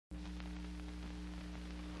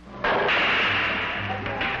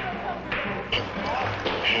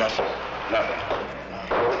Nothing. Nothing.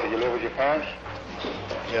 Do you live with your parents?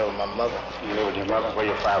 Yeah, with my mother. You live with your mother? Where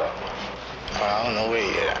your father? I don't know where he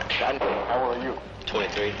is. How old are you?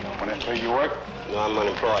 23. 23. You work? No, I'm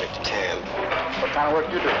unemployed at the time. What kind of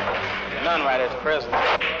work you do? None right at present.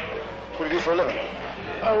 What do you do for a living?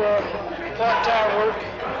 Part-time work.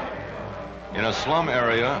 In a slum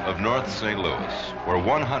area of North St. Louis, where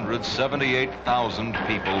 178,000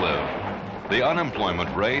 people live, the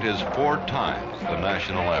unemployment rate is 4 times the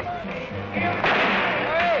national average.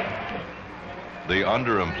 The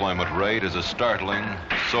underemployment rate is a startling,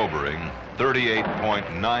 sobering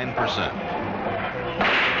 38.9%.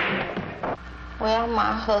 Well,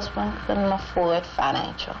 my husband couldn't afford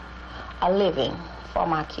a living for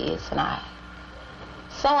my kids and I.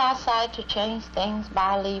 So I decided to change things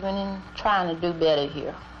by leaving and trying to do better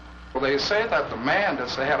here. Well, they say that the man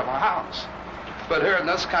is the head of a house. But here in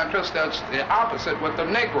this country, that's the opposite with the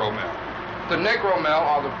Negro mill. The Negro mill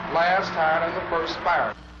are the last hired and the first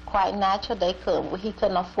fired. Quite natural, he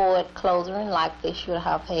couldn't afford clothing like they should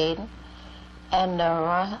have paid, and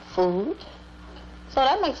food. So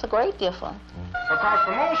that makes a great difference. Because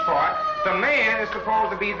for the most part, the man is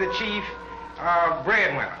supposed to be the chief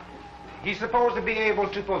breadwinner. He's supposed to be able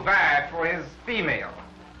to provide for his female.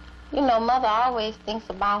 You know, mother always thinks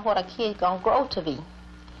about what a kid gonna grow to be.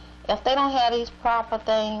 If they don't have these proper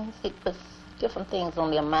things, it puts different things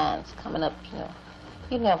on their minds coming up, you know.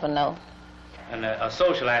 You never know. And a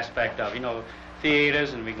social aspect of,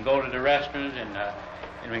 theaters, and we can go to the restaurants, and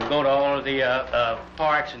we can go to all of the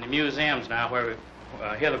parks and the museums now where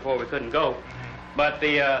heretofore we couldn't go. But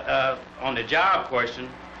on the job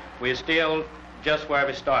question, we're still just where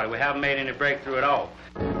we started. We haven't made any breakthrough at all.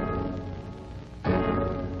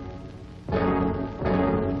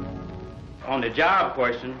 On the job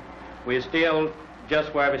question, we're still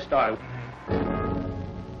just where we started.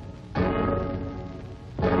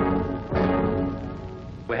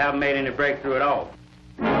 We haven't made any breakthrough at all.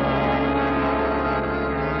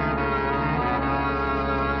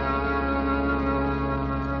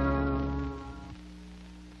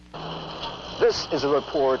 This is a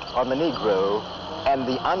report on the Negro and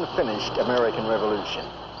the unfinished American Revolution.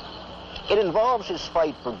 It involves his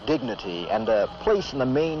fight for dignity and a place in the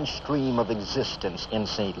mainstream of existence in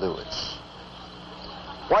St. Louis.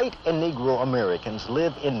 White and Negro Americans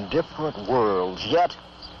live in different worlds, yet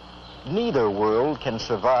neither world can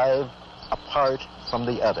survive apart from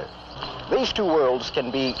the other. These two worlds can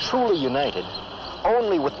be truly united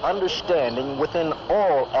only with understanding within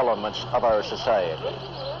all elements of our society.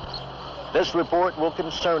 This report will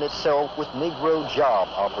concern itself with Negro job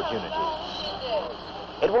opportunities.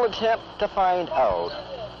 It will attempt to find out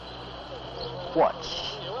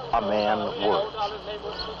what's a man worth.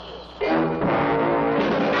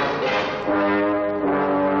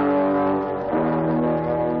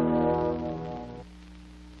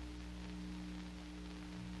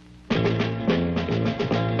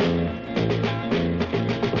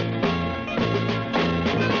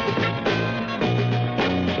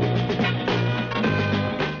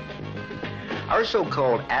 Our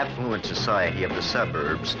so-called affluent society of the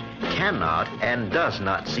suburbs cannot and does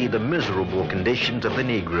not see the miserable conditions of the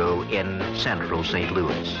Negro in central St.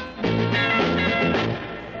 Louis.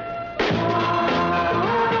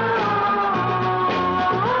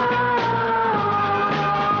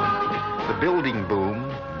 The building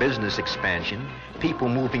boom, business expansion, people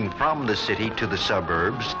moving from the city to the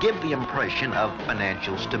suburbs give the impression of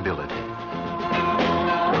financial stability.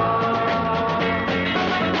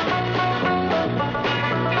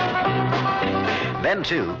 Then,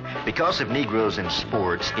 too, because of Negroes in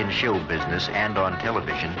sports, in show business, and on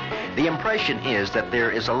television, the impression is that there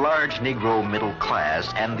is a large Negro middle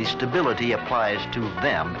class, and the stability applies to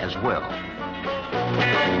them as well.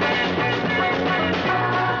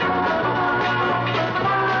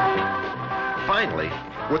 Finally,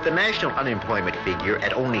 with the national unemployment figure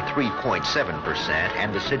at only 3.7%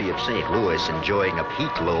 and the city of St. Louis enjoying a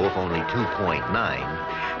peak low of only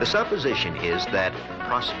 2.9%, the supposition is that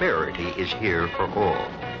prosperity is here for all.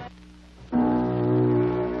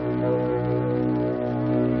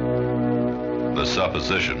 The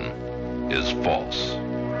supposition is false.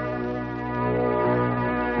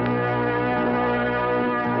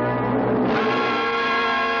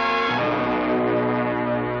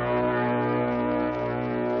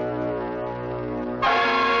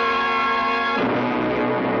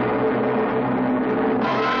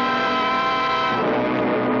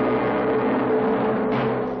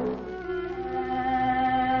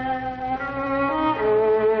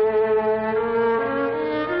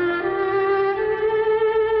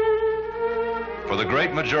 For the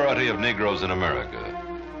great majority of Negroes in America,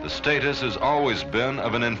 the status has always been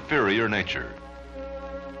of an inferior nature.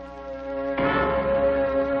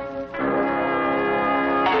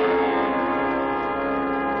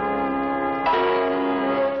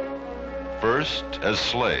 First, as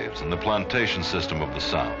slaves in the plantation system of the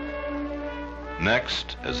South.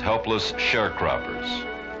 Next, as helpless sharecroppers.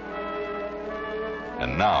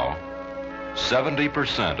 And now,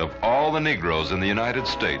 70% of all the Negroes in the United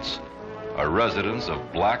States are residents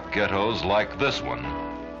of black ghettos like this one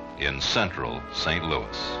in central St.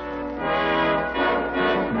 Louis.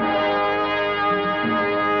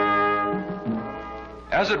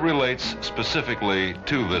 As it relates specifically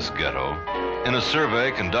to this ghetto, in a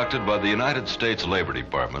survey conducted by the United States Labor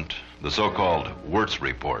Department, the so-called Wirtz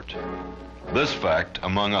Report, this fact,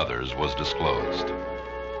 among others, was disclosed.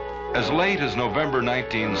 As late as November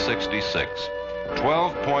 1966,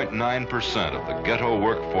 12.9% of the ghetto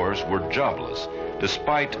workforce were jobless,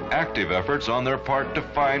 despite active efforts on their part to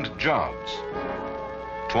find jobs.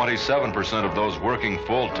 27% of those working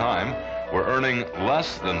full-time were earning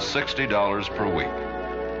less than $60 per week,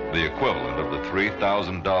 the equivalent of the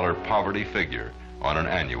 $3,000 poverty figure on an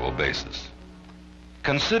annual basis.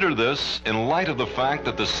 Consider this in light of the fact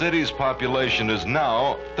that the city's population is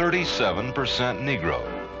now 37% Negro.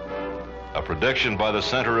 A prediction by the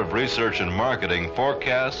Center of Research and Marketing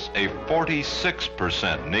forecasts a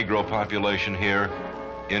 46% Negro population here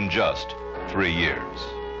in just 3 years.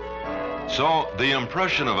 So the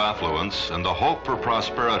impression of affluence and the hope for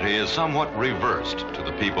prosperity is somewhat reversed to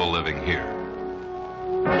the people living here.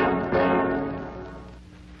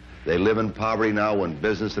 They live in poverty now when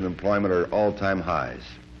business and employment are at all-time highs.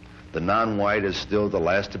 The non-white is still the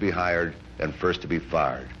last to be hired and first to be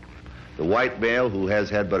fired. The white male who has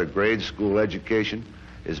had but a grade school education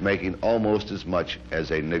is making almost as much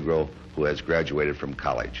as a Negro who has graduated from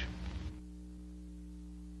college.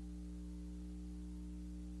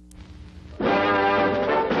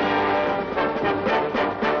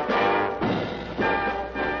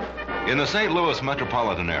 In the St. Louis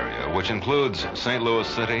metropolitan area, which includes St. Louis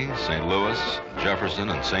City, St. Louis, Jefferson,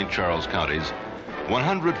 and St. Charles counties,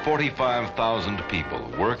 145,000 people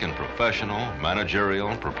work in professional,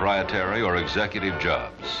 managerial, proprietary, or executive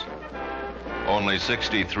jobs. Only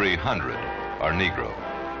 6,300 are Negro.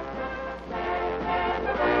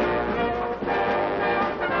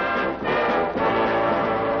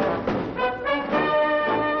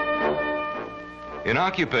 In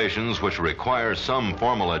occupations which require some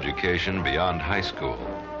formal education beyond high school,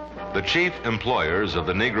 the chief employers of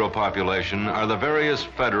the Negro population are the various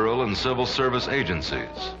federal and civil service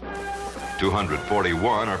agencies.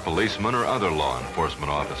 241 are policemen or other law enforcement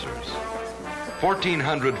officers.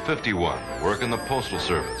 1,451 work in the Postal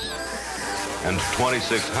Service, and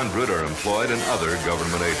 2,600 are employed in other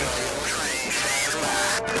government agencies.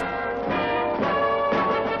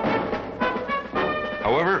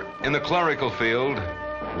 However, in the clerical field,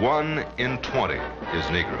 1 in 20 is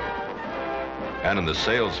Negro. And in the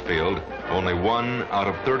sales field, only 1 out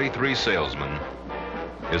of 33 salesmen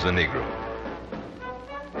is a Negro.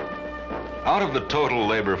 Out of the total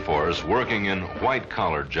labor force working in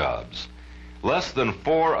white-collar jobs, less than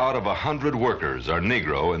 4 out of 100 workers are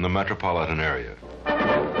Negro in the metropolitan area.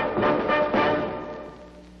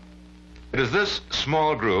 It is this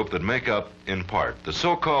small group that make up, in part, the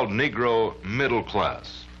so-called Negro middle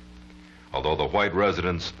class. Although the white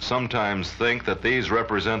residents sometimes think that these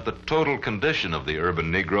represent the total condition of the urban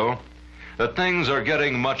Negro, that things are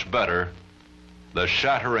getting much better, the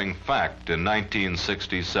shattering fact in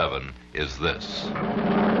 1967 is this.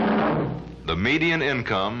 The median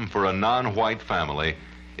income for a non-white family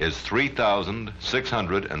is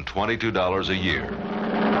 $3,622 a year,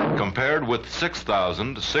 compared with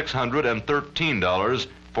 $6,613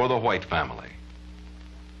 for the white family.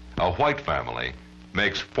 A white family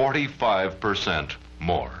makes 45%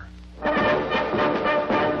 more.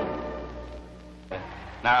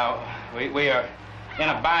 Now, we are in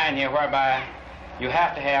a bind here whereby you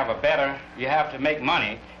have to have you have to make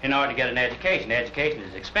money in order to get an education. Education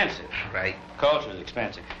is expensive. Right. Culture is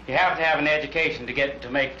expensive. You have to have an education to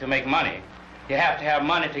make money. You have to have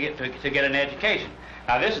money to get an education.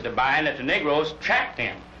 Now, this is the bind that the Negroes trapped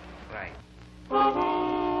in. Right.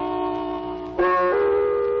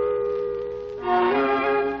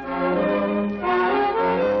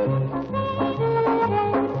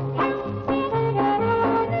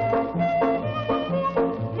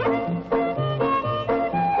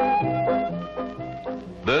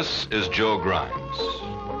 This is Joe Grimes.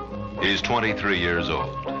 He's 23 years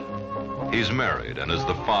old. He's married and is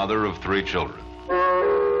the father of 3 children.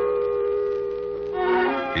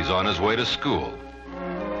 He's on his way to school.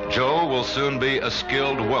 Joe will soon be a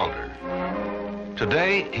skilled welder.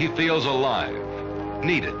 Today, he feels alive,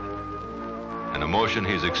 needed, an emotion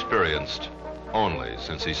he's experienced only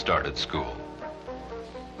since he started school.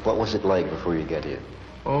 What was it like before you got here?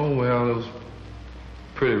 Oh, well, it was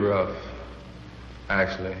pretty rough,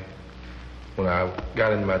 actually. When I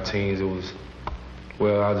got into my teens, it was,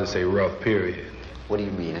 well, I'll just say rough, period. What do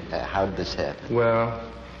you mean? How did this happen? Well,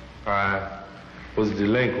 I was a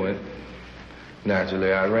delinquent,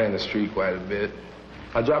 naturally. I ran the street quite a bit.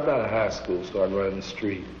 I dropped out of high school, started running the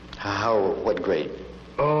street. What grade?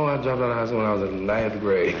 Oh, I dropped out of high school when I was in 9th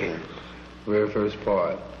grade, very first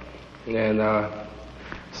part. And I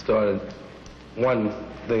started wanting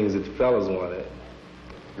things that the fellas wanted.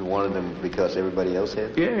 You wanted them because everybody else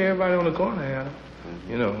had? Yeah, everybody on the corner had them,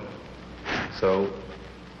 you know. So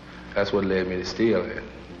that's what led me to stealing.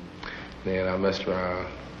 Then I messed around,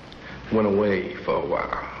 went away for a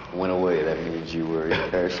while. Went away, that means you were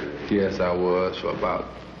incarcerated. Yes, I was for about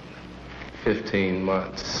 15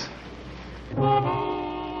 months.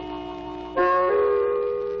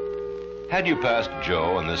 Had you passed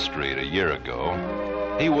Joe on this street a year ago,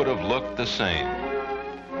 he would have looked the same.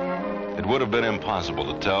 It would have been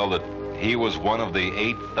impossible to tell that he was one of the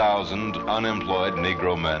 8,000 unemployed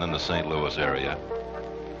Negro men in the St. Louis area.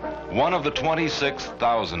 One of the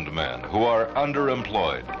 26,000 men who are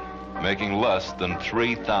underemployed, making less than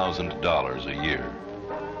 $3,000 a year.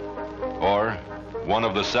 Or one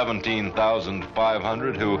of the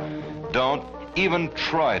 17,500 who don't even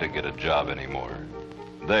try to get a job anymore.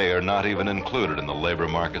 They are not even included in the labor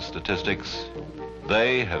market statistics.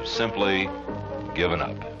 They have simply given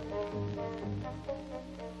up.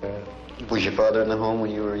 Was your father in the home when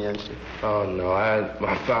you were a youngster? Oh, no.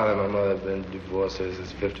 My father and my mother have been divorced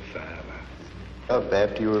since 55. Up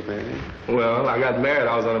after you were married? Well, I got married,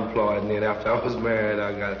 I was unemployed, and then after I was married,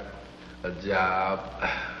 I got a job.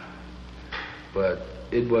 But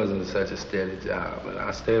it wasn't such a steady job. And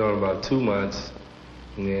I stayed on about 2 months,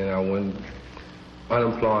 and then I went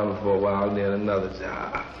unemployment for a while, and then another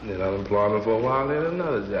job. Then unemployment for a while, then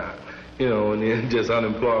another job. You know, and then just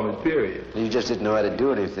unemployment, period. You just didn't know how to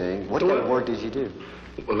do anything. What kind of work did you do?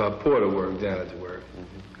 Well, porter work, janitor work.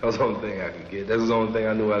 That was the only thing I could get. That was the only thing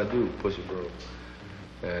I knew how to do, push a broom.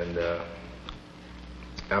 And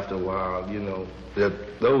after a while, you know,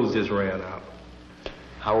 those just ran out.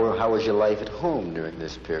 How was your life at home during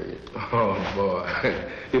this period? Oh, boy.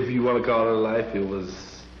 If you want to call it a life, it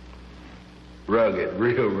was rugged,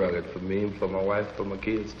 real rugged for me, for my wife, for my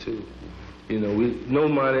kids, too. You know, no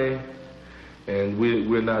money, and we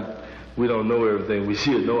don't know everything we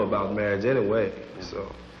should know about marriage anyway.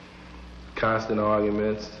 So, constant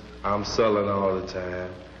arguments. I'm sullen all the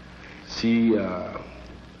time. She,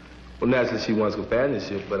 well, naturally she wants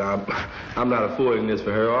companionship, but I'm not affording this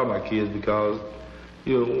for her or my kids because,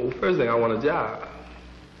 you know, first thing, I want a job.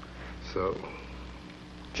 So.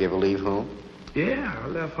 Did you ever leave home? Yeah, I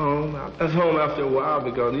left home. I left home after a while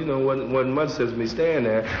because, you know, wasn't much sense me staying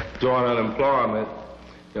there, drawing unemployment.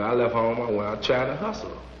 You know, I left home, I tried to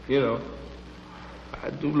hustle, you know.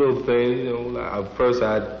 I'd do little things, you know. Like, first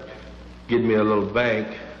I'd get me a little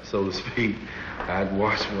bank, so to speak. I'd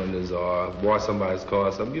wash windows or wash somebody's car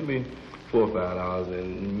or something. Give me $4 or $5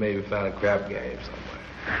 and maybe find a crap game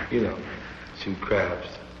somewhere. You know, shoot craps.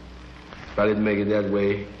 If I didn't make it that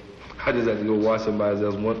way, I just had to go wash somebody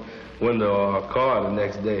else's window or a car the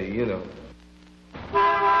next day, you know.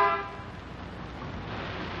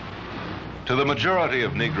 To the majority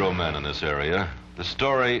of Negro men in this area, the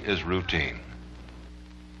story is routine.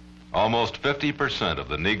 Almost 50% of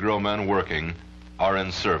the Negro men working are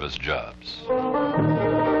in service jobs.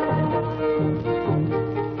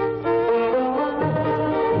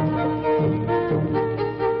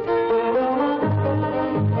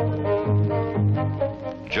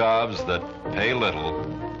 Jobs that pay little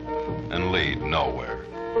and lead nowhere.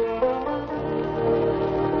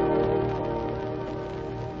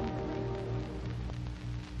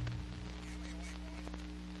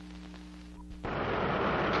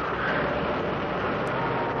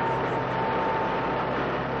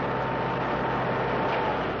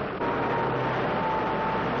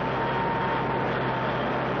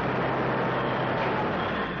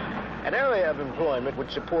 An area of employment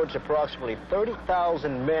which supports approximately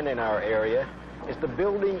 30,000 men in our area is the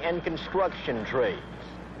building and construction trades.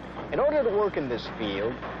 In order to work in this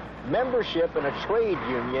field, membership in a trade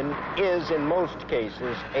union is, in most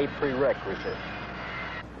cases, a prerequisite.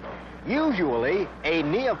 Usually, a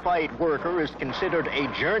neophyte worker is considered a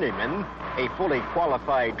journeyman, a fully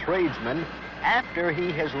qualified tradesman, after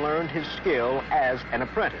he has learned his skill as an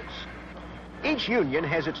apprentice. Each union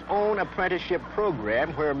has its own apprenticeship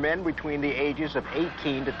program where men between the ages of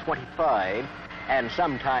 18 to 25, and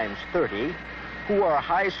sometimes 30, who are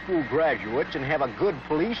high school graduates and have a good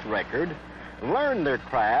police record learn their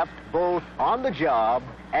craft both on the job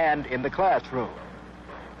and in the classroom.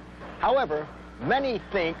 However, many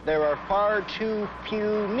think there are far too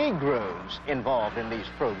few Negroes involved in these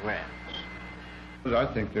programs. I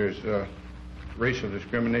think there's racial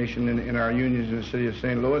discrimination in our unions in the city of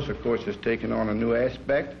St. Louis. Of course, it's taken on a new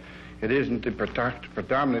aspect. It isn't the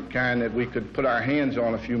predominant kind that we could put our hands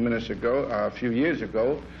on a few years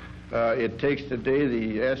ago. It takes today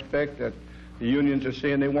the aspect that the unions are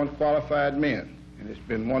saying they want qualified men. And it's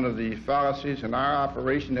been one of the fallacies in our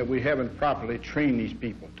operation that we haven't properly trained these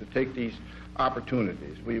people to take these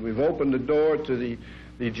opportunities. We've opened the door to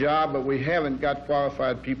the job, but we haven't got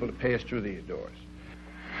qualified people to pass through these doors.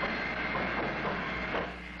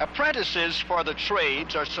 Apprentices for the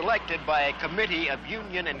trades are selected by a committee of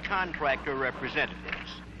union and contractor representatives.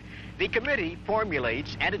 The committee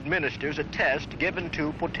formulates and administers a test given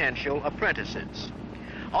to potential apprentices.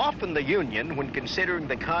 Often the union, when considering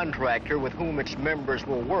the contractor with whom its members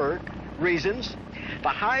will work, reasons the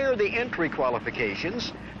higher the entry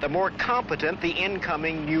qualifications, the more competent the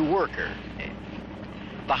incoming new worker.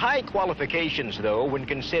 The high qualifications, though, when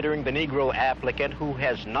considering the Negro applicant who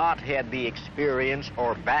has not had the experience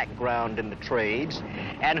or background in the trades,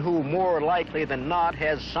 and who more likely than not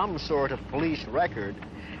has some sort of police record,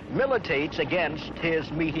 militates against his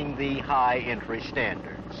meeting the high entry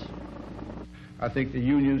standards. I think the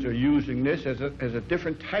unions are using this as a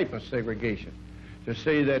different type of segregation, to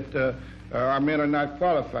say that our men are not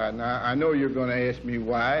qualified. Now, I know you're going to ask me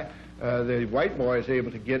why the white boy is able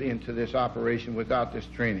to get into this operation without this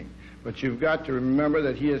training. But you've got to remember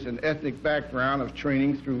that he has an ethnic background of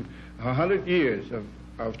training through 100 years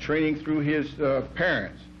of training through his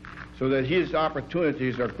parents, so that his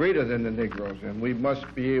opportunities are greater than the Negroes, and we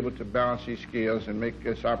must be able to balance these scales and make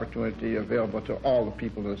this opportunity available to all the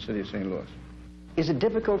people of the city of St. Louis. Is it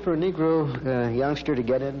difficult for a Negro youngster to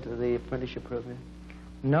get into the apprenticeship program?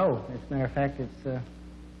 No. As a matter of fact, it's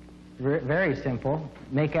very simple.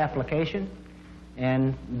 Make application,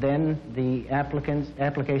 and then the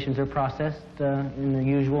applications are processed in the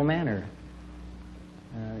usual manner.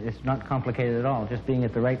 It's not complicated at all, just being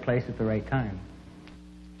at the right place at the right time.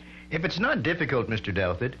 If it's not difficult, Mr.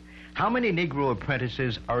 Delfit, how many Negro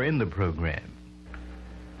apprentices are in the program?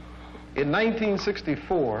 In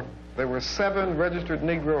 1964, there were 7 registered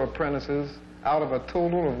Negro apprentices out of a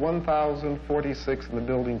total of 1,046 in the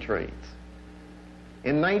building trades.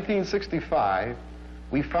 In 1965,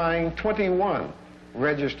 we find 21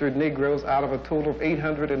 registered Negroes out of a total of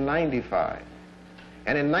 895.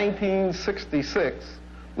 And in 1966,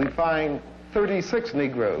 we find 36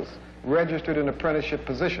 Negroes registered in apprenticeship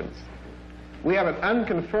positions. We have an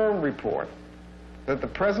unconfirmed report that at the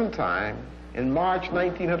present time, in March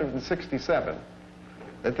 1967,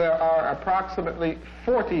 that there are approximately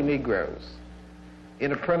 40 Negroes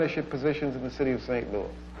in apprenticeship positions in the city of St. Louis.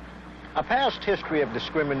 A past history of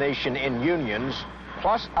discrimination in unions,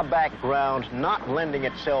 plus a background not lending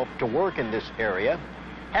itself to work in this area,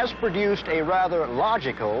 has produced a rather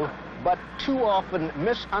logical but too often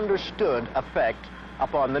misunderstood effect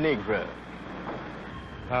upon the Negro.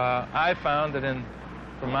 I found that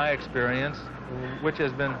from my experience, which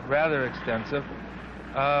has been rather extensive,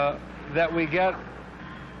 that we get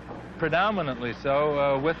predominantly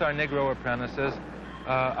so with our Negro apprentices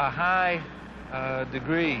a high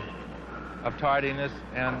degree of tardiness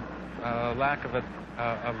and lack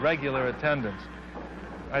of regular attendance.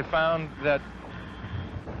 I found that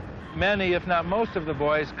many, if not most of the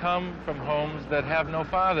boys, come from homes that have no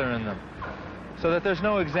father in them, so that there's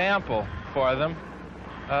no example for them.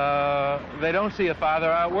 They don't see a father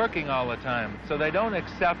out working all the time, so they don't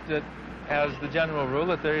accept it as the general rule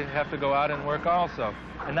that they have to go out and work also.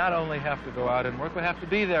 And not only have to go out and work, but have to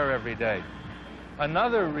be there every day.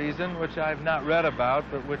 Another reason, which I've not read about,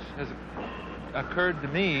 but which has occurred to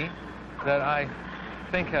me that I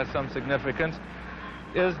think has some significance,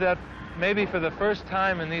 is that maybe for the first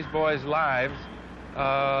time in these boys' lives,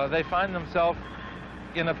 they find themselves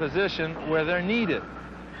in a position where they're needed.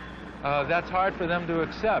 That's hard for them to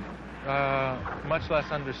accept, much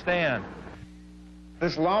less understand.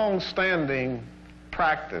 This long-standing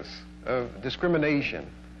practice of discrimination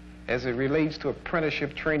as it relates to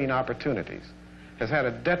apprenticeship training opportunities has had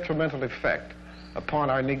a detrimental effect upon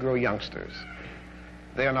our Negro youngsters.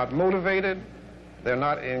 They are not motivated, they're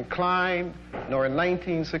not inclined, nor in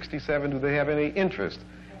 1967 do they have any interest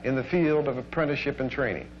in the field of apprenticeship and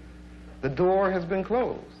training. The door has been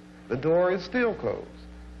closed. The door is still closed.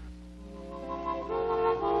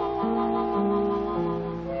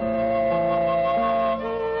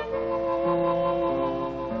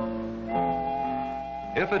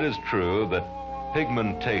 If it is true that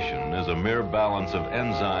pigmentation is a mere balance of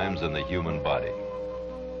enzymes in the human body.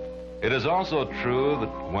 It is also true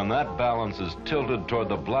that when that balance is tilted toward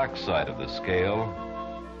the black side of the scale,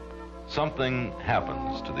 something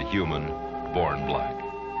happens to the human born black.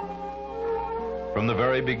 From the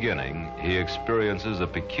very beginning, he experiences a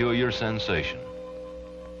peculiar sensation,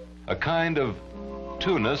 a kind of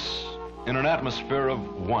two-ness in an atmosphere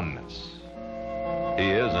of oneness. He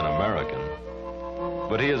is an American,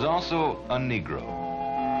 but he is also a Negro,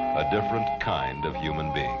 a different kind of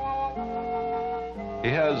human being. He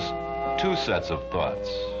has two sets of thoughts,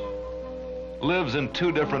 lives in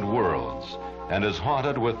two different worlds, and is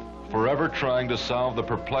haunted with forever trying to solve the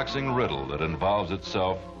perplexing riddle that involves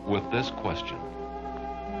itself with this question: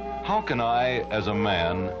 how can I, as a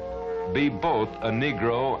man, be both a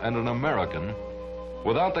Negro and an American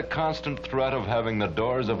without the constant threat of having the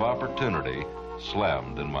doors of opportunity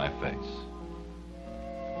slammed in my face?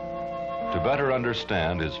 To better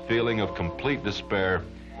understand his feeling of complete despair,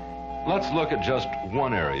 let's look at just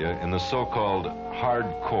one area in the so-called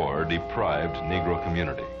hardcore deprived Negro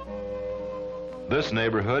community. This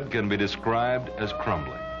neighborhood can be described as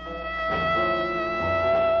crumbling.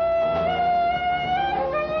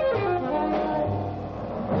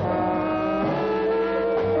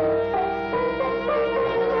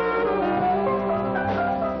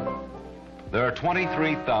 There are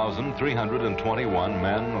 23,321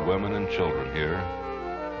 men, women, and children here,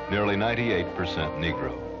 nearly 98%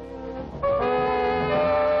 Negro.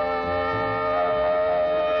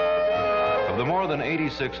 Of the more than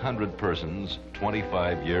 8,600 persons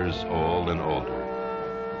 25 years old and older,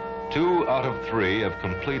 2 out of 3 have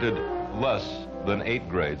completed less than 8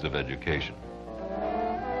 grades of education.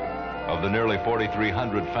 Of the nearly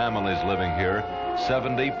 4,300 families living here,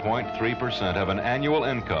 70.3% have an annual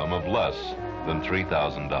income of less than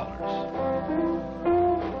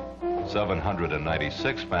 $3,000.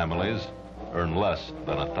 796 families earn less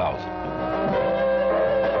than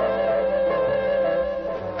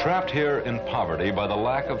 $1,000. Trapped here in poverty by the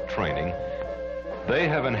lack of training, they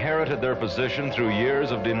have inherited their position through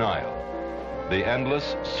years of denial, the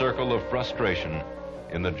endless circle of frustration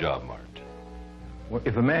in the job mart. Well,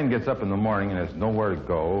 if a man gets up in the morning and has nowhere to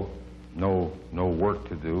go, no work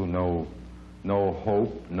to do, no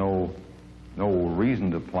hope, no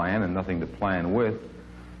reason to plan, and nothing to plan with,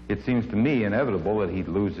 it seems to me inevitable that he'd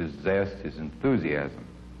lose his zest, his enthusiasm.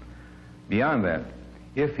 Beyond that,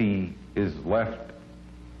 if he is left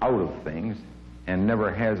out of things and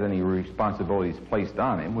never has any responsibilities placed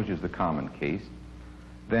on him, which is the common case,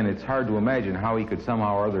 then it's hard to imagine how he could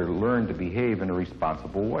somehow or other learn to behave in a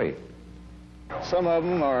responsible way. Some of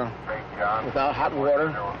them are without hot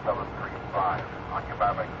water,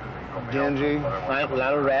 dingy, fight with a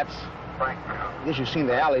lot of rats. I guess you've seen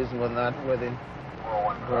the alleys and whatnot where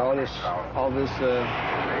all this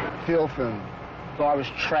filth and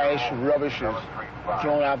garbage, trash, and rubbish is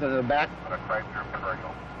thrown out into the back.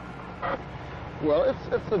 Well,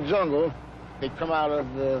 it's a jungle. They come out of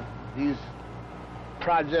these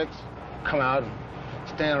projects, come out and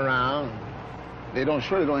stand around. They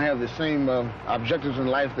surely don't have the same objectives in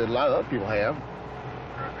life that a lot of other people have.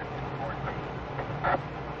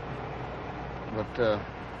 But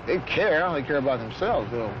they care about themselves,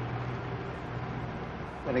 though.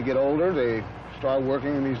 When they get older, they start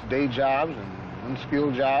working in these day jobs and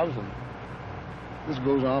unskilled jobs, and this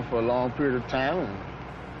goes on for a long period of time,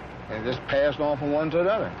 and just passed on from one to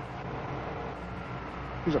another.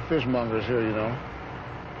 These are fishmongers here, you know.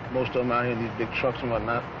 Most of them out here in these big trucks and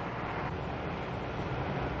whatnot.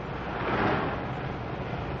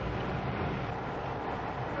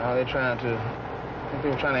 Now they're trying to, I think they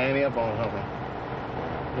were trying to ante up on something.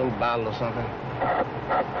 A little bottle or something. A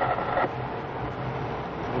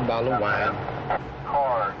little bottle of wine.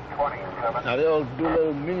 Now they'll do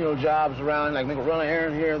little menial jobs around, like make a run of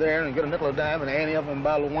errand here or there and get a nickel or dime and ante up on a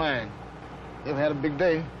bottle of wine. They've had a big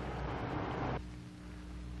day.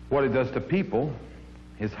 What it does to people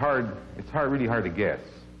is really hard to guess.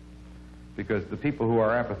 Because the people who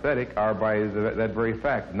are apathetic are, by that very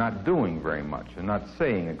fact, not doing very much and not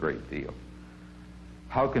saying a great deal.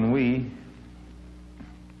 How can we,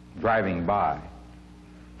 driving by,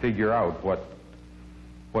 figure out what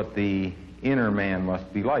the inner man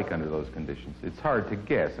must be like under those conditions? It's hard to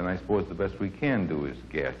guess, and I suppose the best we can do is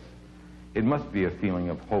guess. It must be a feeling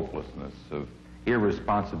of hopelessness, of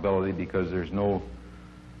irresponsibility, because there's no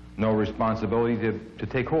responsibility to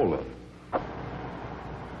take hold of.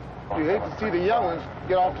 You hate to see the young ones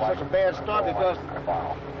get off to such a bad start because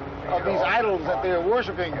of these idols that they're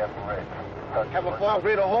worshiping have a far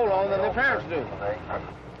greater hold on them than their parents do.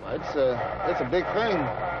 It's a big thing.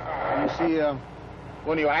 You see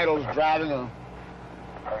one of your idols driving a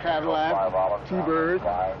Cadillac, T-Bird.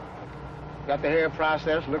 Got the hair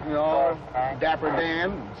processed, looking all dapper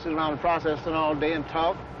Dan. Sit around the processing all day and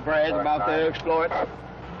talk, brag about their exploits.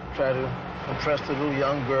 Try to impress the little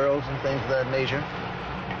young girls and things of that nature.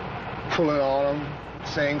 Pulling on them,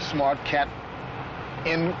 saying smart cat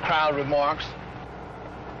in crowd remarks.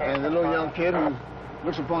 And the little young kid who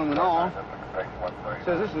looks upon them and all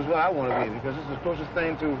says, this is what I want to be, because this is the closest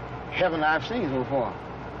thing to heaven I've seen so far.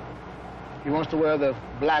 He wants to wear the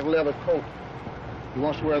black leather coat. He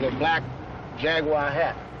wants to wear the black Jaguar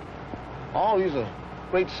hat. All these are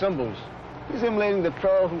great symbols. He's emulating the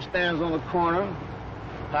fellow who stands on the corner,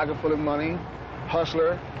 pocket full of money,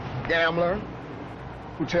 hustler, gambler,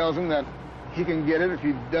 who tells him that he can get it if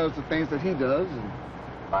he does the things that he does.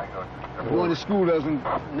 And going to school doesn't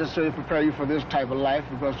necessarily prepare you for this type of life,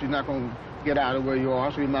 because you're not going to get out of where you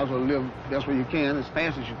are, so you might as well live best way you can, as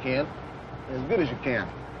fast as you can, as good as you can.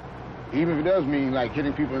 Even if it does mean like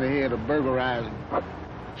hitting people in the head or burglarizing,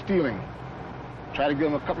 stealing. Try to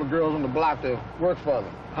give them a couple of girls on the block to work for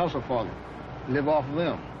them, hustle for them, live off of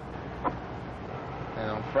them.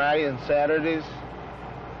 And on Friday and Saturdays,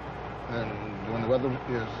 and when the weather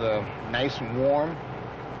is nice and warm,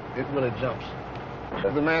 it really jumps.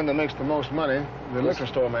 The man that makes the most money, the liquor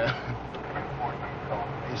store man,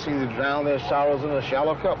 he seems to drown their sorrows in a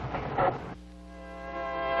shallow cup.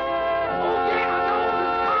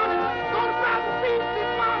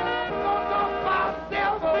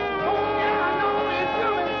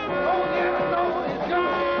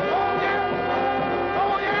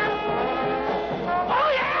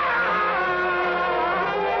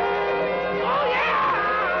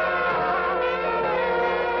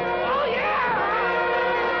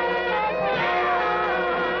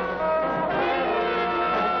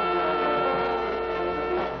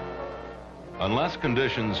 Unless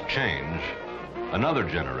conditions change, another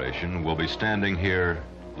generation will be standing here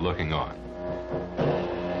looking on.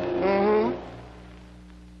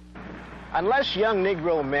 Unless young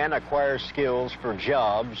Negro men acquire skills for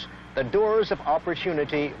jobs, the doors of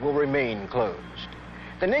opportunity will remain closed.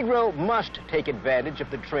 The Negro must take advantage of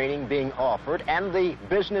the training being offered, and the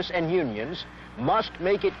business and unions must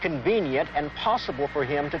make it convenient and possible for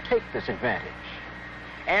him to take this advantage.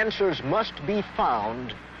 Answers must be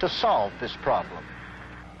found to solve this problem.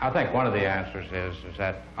 I think one of the answers is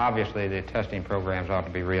that obviously the testing programs ought to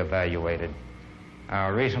be reevaluated.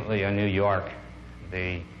 Recently in New York,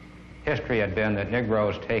 the history had been that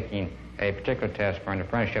Negroes taking a particular test for an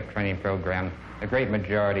apprenticeship training program, the great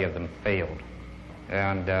majority of them failed.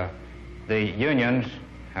 And the unions,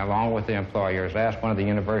 along with the employers, asked one of the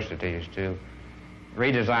universities to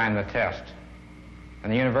redesign the test.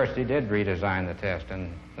 And the university did redesign the test,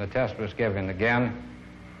 and the test was given. Again,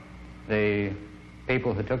 the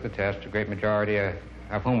people who took the test, the great majority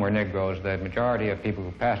of whom were Negroes, the majority of people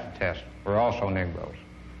who passed the test were also Negroes.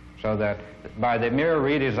 So that by the mere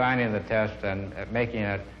redesigning of the test and making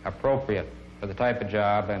it appropriate for the type of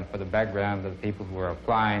job and for the background of the people who were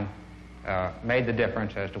applying, made the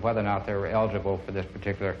difference as to whether or not they were eligible for this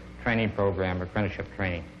particular training program, apprenticeship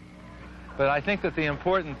training. But I think that the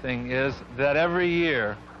important thing is that every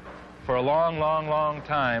year, for a long, long, long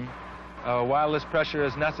time, while this pressure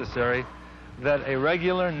is necessary, that a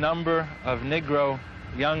regular number of Negro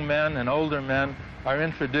young men and older men are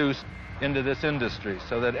introduced into this industry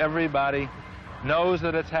so that everybody knows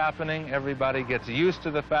that it's happening, everybody gets used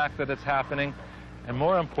to the fact that it's happening, and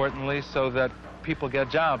more importantly, so that people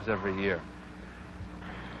get jobs every year.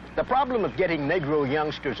 The problem of getting Negro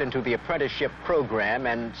youngsters into the apprenticeship program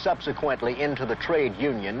and subsequently into the trade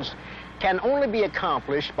unions can only be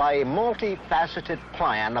accomplished by a multifaceted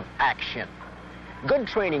plan of action. Good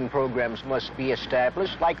training programs must be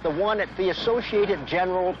established, like the one at the Associated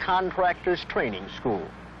General Contractors Training School.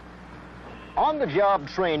 On-the-job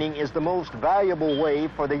training is the most valuable way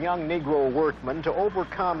for the young Negro workman to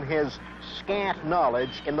overcome his scant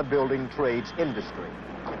knowledge in the building trades industry.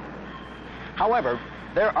 However,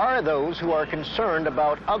 there are those who are concerned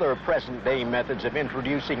about other present-day methods of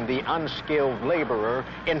introducing the unskilled laborer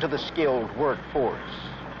into the skilled workforce.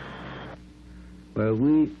 Well,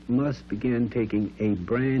 we must begin taking a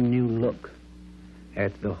brand new look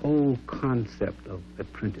at the whole concept of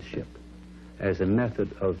apprenticeship as a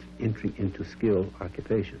method of entry into skilled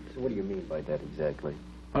occupations. So what do you mean by that exactly?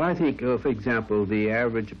 Well, I think, for example, the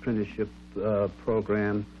average apprenticeship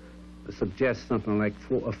program suggests something like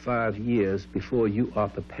 4 or 5 years before you are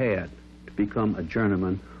prepared to become a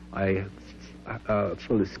journeyman or a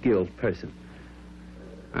fully skilled person.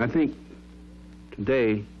 I think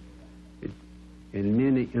today, in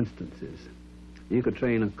many instances, you could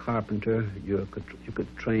train a carpenter, you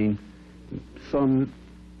could train some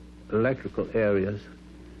electrical areas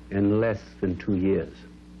in less than 2 years.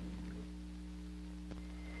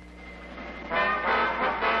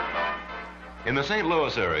 In the St.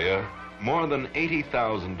 Louis area, more than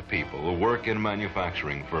 80,000 people work in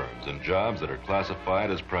manufacturing firms in jobs that are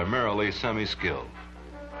classified as primarily semi-skilled.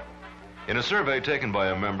 In a survey taken by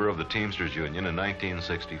a member of the Teamsters Union in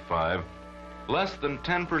 1965, less than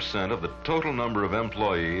 10% of the total number of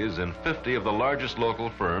employees in 50 of the largest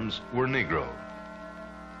local firms were Negro.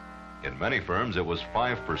 In many firms, it was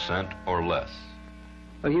 5% or less.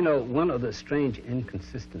 Well, you know, one of the strange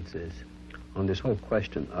inconsistencies on this whole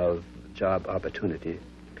question of job opportunity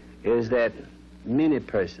is that many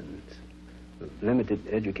persons with limited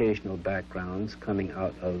educational backgrounds coming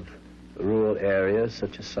out of rural areas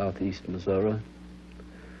such as southeast Missouri,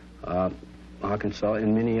 Arkansas,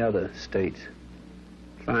 and many other states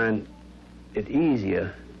find it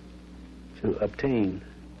easier to obtain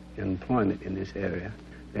employment in this area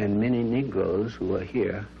than many Negroes who are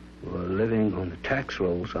here, who are living on the tax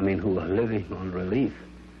rolls, who are living on relief.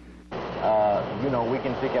 You know, we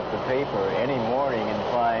can pick up the paper any morning and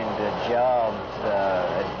find jobs,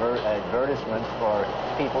 advertisements for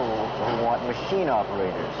people who want machine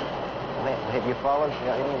operators. Have you followed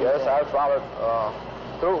any of Yes, that? I followed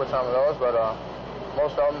through with some of those, but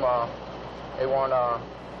most of them, they want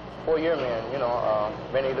 4-year men,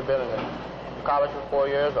 many either been in college for 4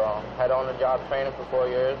 years or had on-the-job training for 4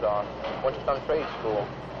 years or went to some trade school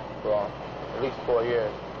for at least 4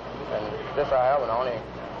 years. And this I haven't only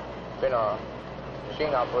been a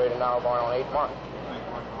machine operator now going on 8 months.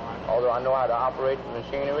 Although I know how to operate the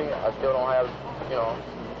machinery, I still don't have,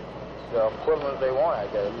 the equipment they want, I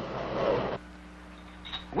guess.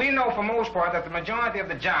 We know for most part that the majority of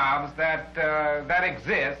the jobs that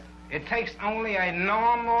exist, it takes only a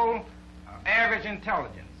normal, average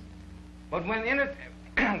intelligence. But whenever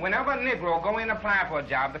a Negro go in and apply for a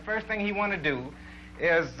job, the first thing he want to do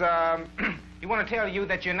is he want to tell you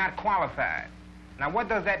that you're not qualified. Now, what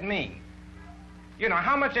does that mean?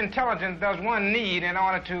 How much intelligence does one need in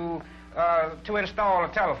order to install a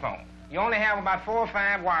telephone? You only have about 4 or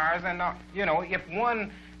 5 wires, and if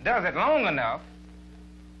one does it long enough,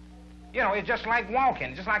 it's just like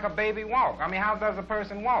walking, just like a baby walk. How does a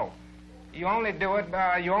person walk? You only do it,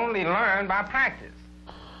 you only learn by practice.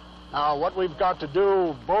 Now, what we've got to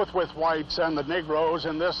do, both with whites and the Negroes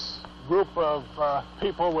in this group of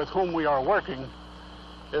people with whom we are working,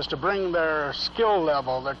 is to bring their skill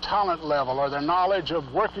level, their talent level, or their knowledge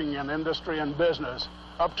of working in industry and business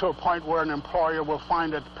up to a point where an employer will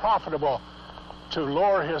find it profitable to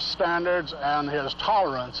lower his standards and his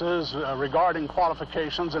tolerances regarding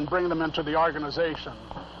qualifications and bring them into the organization.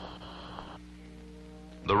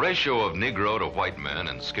 The ratio of Negro to white men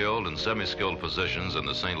in skilled and semi-skilled positions in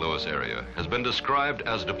the St. Louis area has been described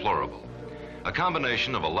as deplorable. A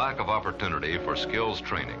combination of a lack of opportunity for skills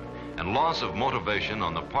training and loss of motivation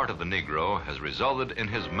on the part of the Negro has resulted in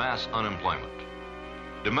his mass unemployment.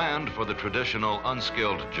 Demand for the traditional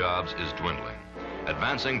unskilled jobs is dwindling.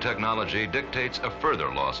 Advancing technology dictates a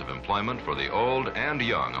further loss of employment for the old and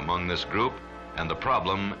young among this group, and the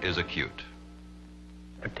problem is acute.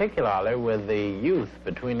 Particularly with the youth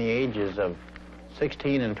between the ages of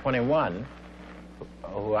 16 and 21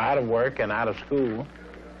 who are out of work and out of school,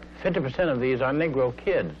 50% of these are Negro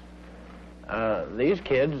kids. These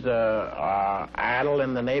kids are idle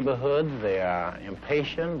in the neighborhoods, they are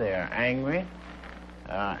impatient, they are angry,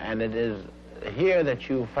 and it is here that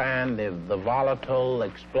you find the volatile,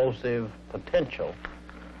 explosive potential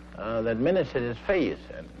that many cities face.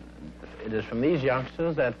 And it is from these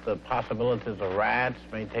youngsters that the possibilities of riots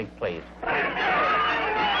may take place.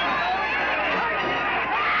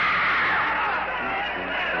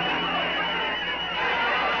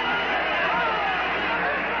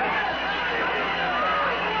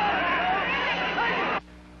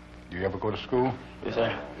 Do you ever go to school? Yes,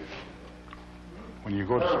 sir. When you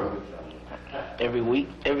go to school? Every week,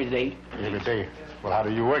 every day. Every day. Well, how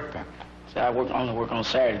do you work then? So I only work on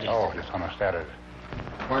Saturdays. Oh, just on a Saturday.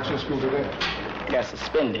 Why aren't you in school today? I got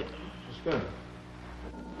suspended. Suspended?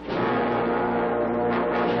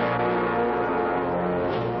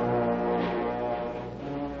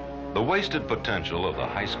 The wasted potential of the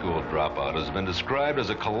high school dropout has been described as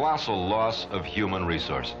a colossal loss of human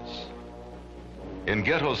resources. In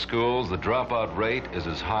ghetto schools, the dropout rate is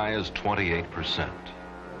as high as 28%.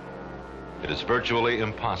 It is virtually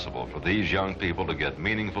impossible for these young people to get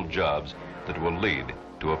meaningful jobs that will lead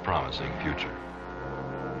to a promising future.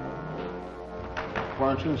 Why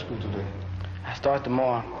aren't you in school today? I start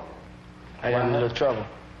tomorrow. I got in a little trouble.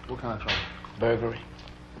 What kind of trouble? Burglary.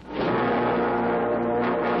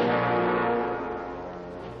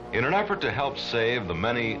 In an effort to help save the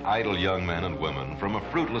many idle young men and women from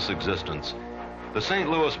a fruitless existence, the St.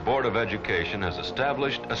 Louis Board of Education has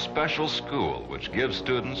established a special school which gives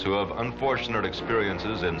students who have unfortunate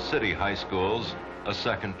experiences in city high schools a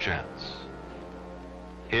second chance.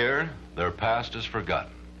 Here, their past is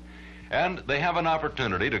forgotten, and they have an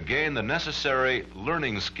opportunity to gain the necessary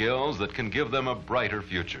learning skills that can give them a brighter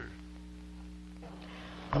future.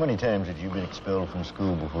 How many times had you been expelled from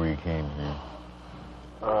school before you came here?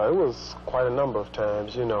 It was quite a number of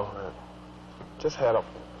times, you know. Just had a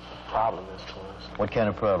problem as far as. What kind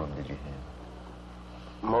of problem did you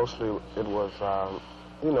have? Mostly it was,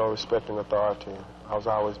 you know, respecting authority. I was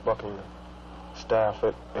always bucking the staff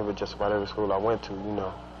at just about every school I went to, you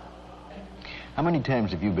know. How many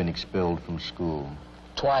times have you been expelled from school?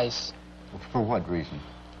 Twice. For what reason?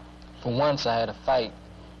 For once I had a fight,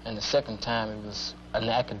 and the second time it was an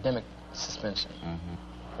academic suspension. Mm-hmm.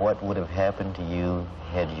 What would have happened to you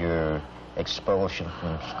had your expulsion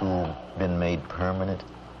from school been made permanent?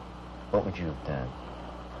 What would you have done?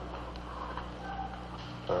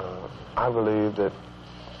 I believe that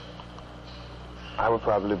I would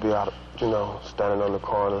probably be out, you know, standing on the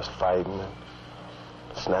corners fighting and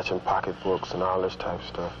snatching pocketbooks and all this type of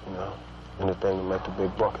stuff, you know. Anything to make the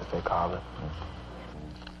big buck, as they call it.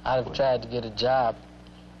 I'd have tried to get a job,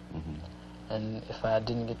 and if I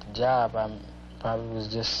didn't get the job, I probably was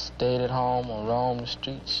just stayed at home or roamed the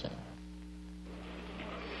streets.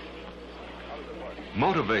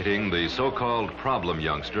 Motivating the so-called problem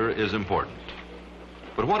youngster is important.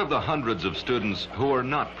 But what of the hundreds of students who are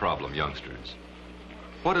not problem youngsters?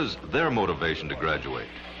 What is their motivation to graduate?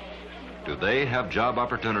 Do they have job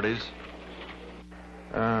opportunities?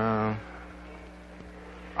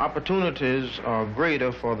 Opportunities are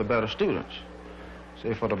greater for the better students.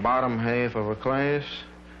 Say for the bottom half of a class,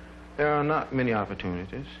 there are not many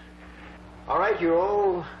opportunities. All right, you're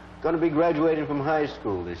all going to be graduating from high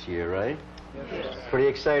school this year, right? Yes. Pretty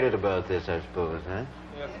excited about this, I suppose, huh?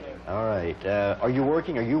 Yes, sir. All right. Are you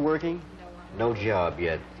working? Are you working? No job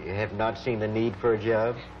yet. You have not seen the need for a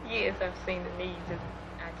job? Yes, I've seen the needs.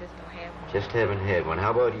 I just don't have one. Just haven't had one.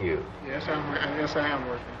 How about you? Yes, I am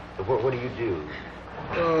working. So what do you do?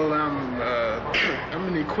 Well, I'm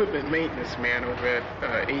an equipment maintenance man over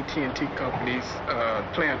at AT&T Company's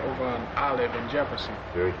plant over on Olive and Jefferson.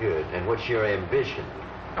 Very good. And what's your ambition?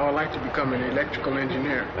 I would like to become an electrical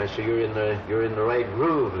engineer. Right, so you're in the right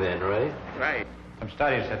groove then, right? Right. Some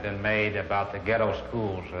studies have been made about the ghetto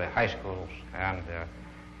schools, the high schools, and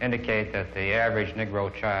indicate that the average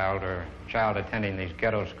Negro child or child attending these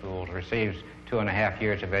ghetto schools receives 2.5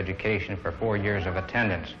 years of education for 4 years of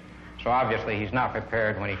attendance. So obviously he's not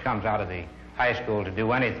prepared when he comes out of the high school to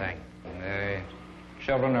do anything.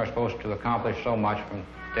 Children are supposed to accomplish so much from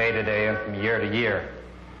day to day and from year to year.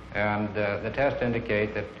 And the tests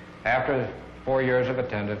indicate that after 4 years of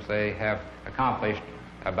attendance, they have accomplished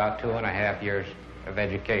about 2.5 years of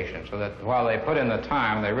education. So that while they put in the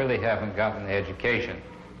time, they really haven't gotten the education.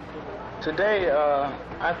 Today,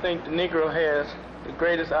 I think the Negro has the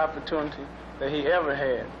greatest opportunity that he ever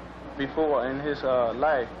had before in his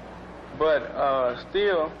life. But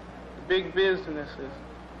still, the big businesses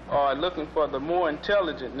are looking for the more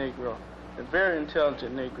intelligent Negro, the very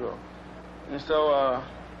intelligent Negro. And so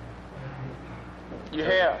you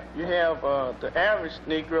have the average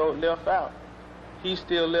Negro left out. He's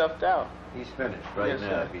still left out. He's finished right Yes, now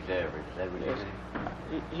sir. if he's average. Is that what you're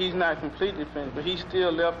saying? He's not completely finished, but he's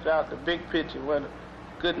still left out the big picture where the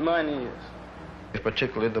good money is.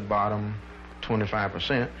 Particularly the bottom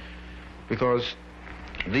 25%, because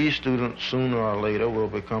these students sooner or later will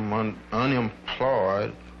become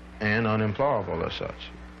unemployed and unemployable as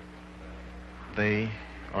such. They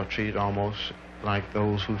are treated almost like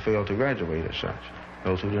those who fail to graduate as such,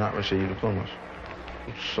 those who do not receive diplomas.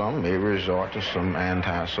 Some may resort to some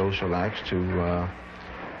antisocial acts to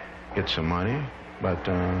get some money, but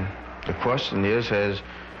the question is, has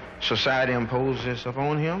society imposed this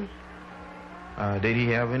upon him? Did he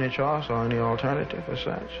have any choice or any alternative as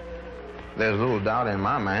such? There's little doubt in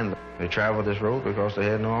my mind that they traveled this road because they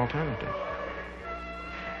had no alternative.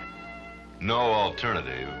 No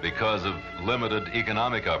alternative because of limited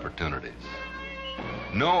economic opportunities.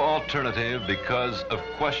 No alternative because of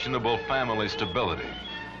questionable family stability.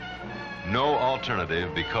 No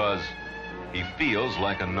alternative because he feels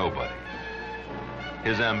like a nobody.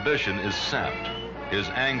 His ambition is sapped. His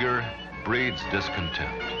anger breeds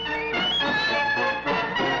discontent.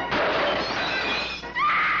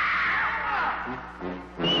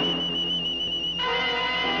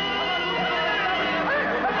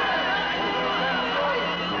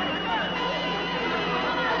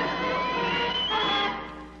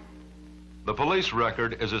 The police police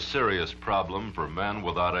record is a serious problem for men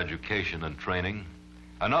without education and training,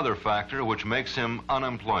 another factor which makes him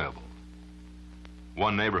unemployable.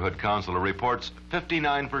 One neighborhood counselor reports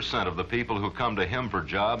 59% of the people who come to him for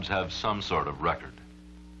jobs have some sort of record.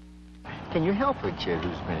 Can you help a kid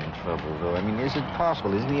who's been in trouble, though? I mean, is it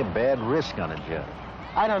possible? Isn't he a bad risk on a job?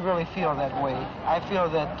 I don't really feel that way. I feel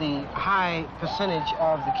that the high percentage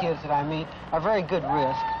of the kids that I meet are very good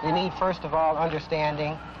risk. They need, first of all,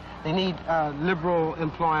 understanding. They need liberal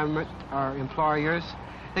employment or employers.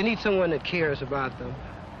 They need someone that cares about them,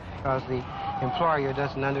 because the employer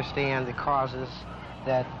doesn't understand the causes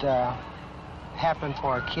that happen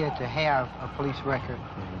for a kid to have a police record,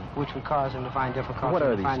 which would cause them to find difficulty What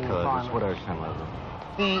are in these finding causes? employment. What are some of them?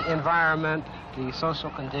 The environment, the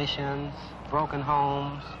social conditions, broken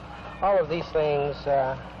homes, all of these things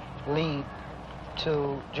lead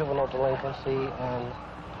to juvenile delinquency and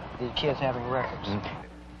the kids having records.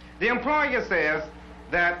 The employer says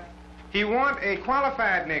that he wants a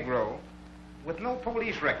qualified Negro with no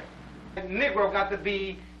police record. The Negro got to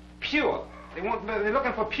be pure. They're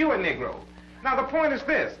looking for pure Negroes. Now the point is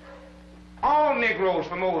this: all Negroes,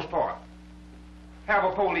 for the most part, have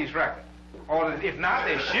a police record, or if not,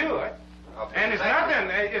 they should. And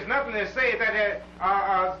it's nothing to say that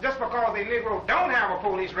just because a Negro don't have a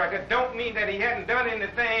police record, don't mean that he hadn't done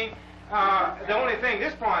anything. The only thing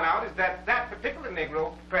this point out is that that particular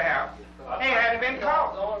Negro, perhaps, he hadn't been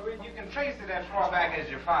caught. The only reason you can trace it as far back as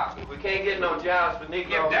your father. We can't get no jobs for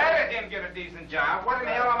Negroes. If Daddy didn't get a decent job, what in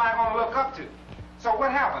the hell am I going to look up to? So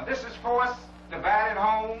what happened? This is forced divided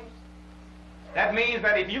homes. That means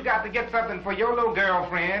that if you got to get something for your little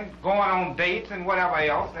girlfriend, going on dates and whatever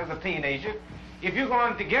else as a teenager, if you're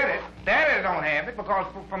going to get it, Daddy don't have it, because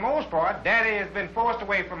for most part, Daddy has been forced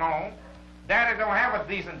away from home. Daddy don't have a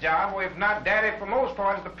decent job, or if not, Daddy, for most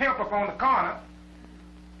part, is the pimp up on the corner.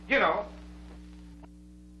 You know.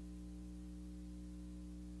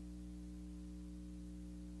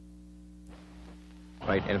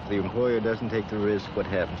 Right, and if the employer doesn't take the risk, what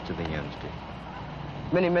happens to the youngster?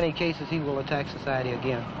 Many, many cases, he will attack society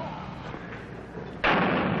again.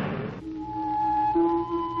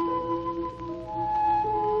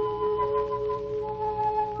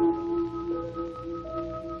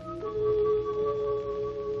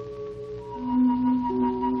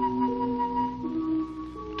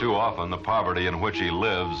 Too often, the poverty in which he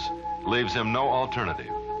lives leaves him no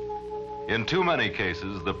alternative. In too many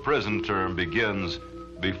cases, the prison term begins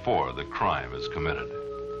before the crime is committed.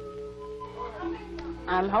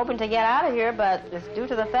 I'm hoping to get out of here, but it's due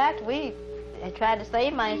to the fact we tried to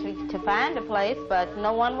save money to find a place, but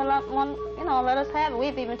no one will let us have it.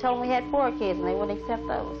 We've even told them we had 4 kids, and they wouldn't accept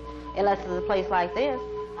those, unless it's a place like this.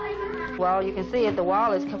 Well, you can see it, the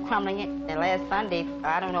wall is crumbling. And last Sunday,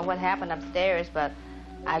 I don't know what happened upstairs, but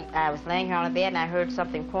I was laying here on the bed, and I heard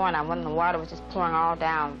something pouring. I went in the water, was just pouring all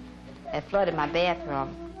down. It flooded my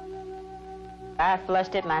bathroom. I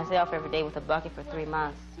flushed it myself every day with a bucket for 3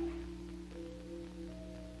 months.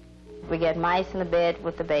 We get mice in the bed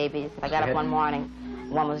with the babies. I got up one morning,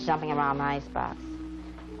 one was jumping around my icebox.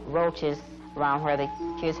 Roaches around where the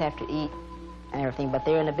kids have to eat and everything, but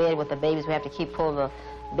they're in the bed with the babies. We have to keep pulling the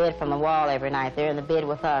bed from the wall every night. They're in the bed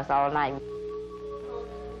with us all night.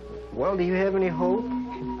 Well, do you have any hope?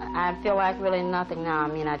 I feel like really nothing now. I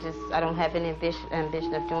mean, I don't have any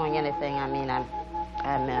ambition of doing anything. I mean,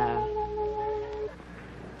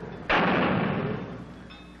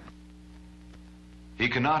 He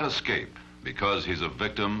cannot escape because he's a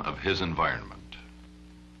victim of his environment.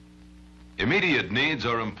 Immediate needs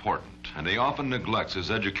are important, and he often neglects his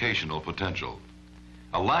educational potential.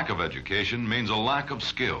 A lack of education means a lack of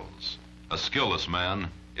skills. A skillless man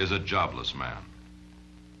is a jobless man.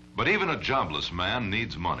 But even a jobless man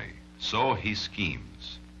needs money, so he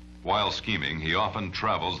schemes. While scheming, he often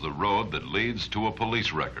travels the road that leads to a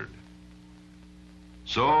police record.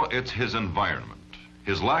 So it's his environment,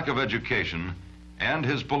 his lack of education, and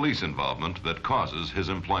his police involvement that causes his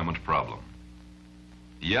employment problem.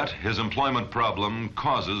 Yet his employment problem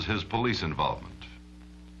causes his police involvement,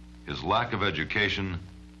 his lack of education,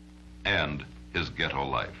 and his ghetto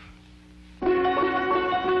life.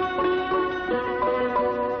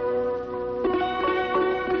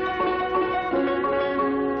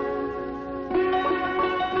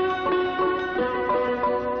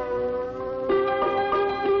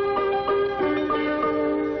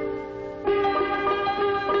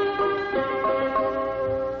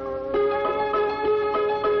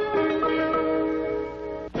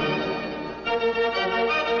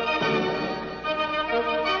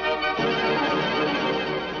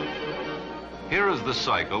 Here is the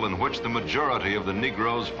cycle in which the majority of the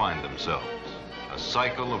Negroes find themselves. a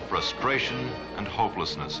cycle of frustration and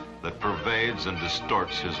hopelessness that pervades and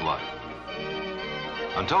distorts his life.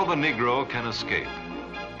 Until the Negro can escape,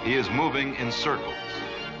 he is moving in circles,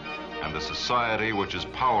 and the society which is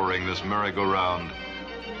powering this merry-go-round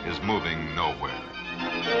is moving nowhere.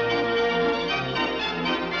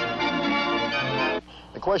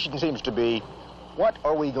 The question seems to be, what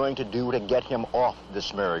are we going to do to get him off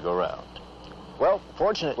this merry-go-round? Well,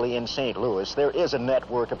 fortunately in St. Louis, there is a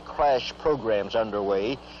network of crash programs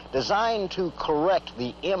underway designed to correct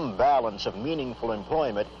the imbalance of meaningful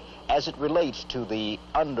employment as it relates to the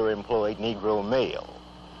underemployed Negro male.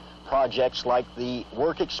 Projects like the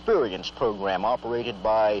Work Experience Program operated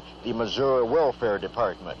by the Missouri Welfare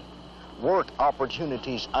Department, Work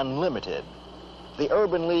Opportunities Unlimited, the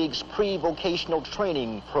Urban League's Pre-Vocational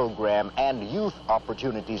Training Program, and Youth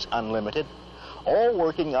Opportunities Unlimited, all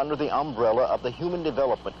working under the umbrella of the Human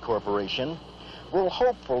Development Corporation, will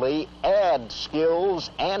hopefully add skills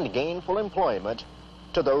and gainful employment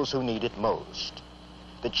to those who need it most.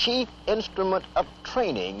 The chief instrument of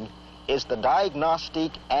training is the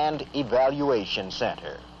Diagnostic and Evaluation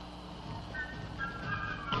Center.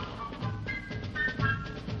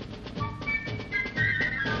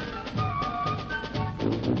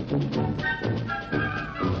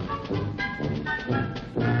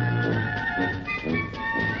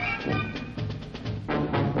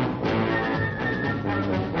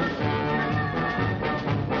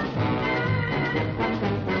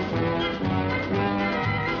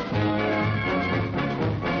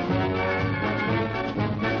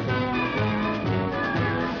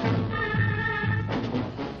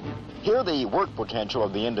 Here, the work potential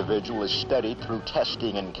of the individual is studied through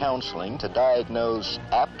testing and counseling to diagnose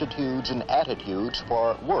aptitudes and attitudes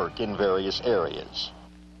for work in various areas.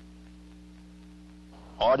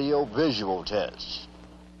 Audio-visual tests.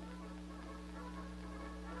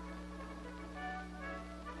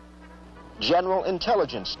 General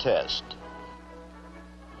intelligence test.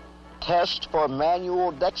 Test for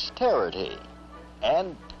manual dexterity.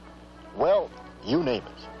 And, well, you name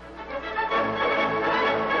it.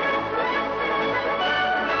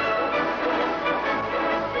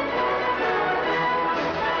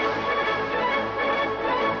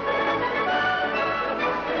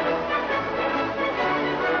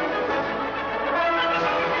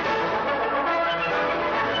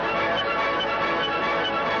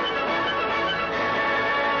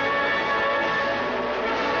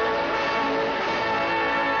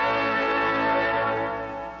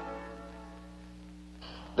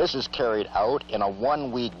 This is carried out in a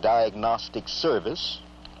one-week diagnostic service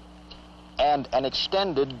and an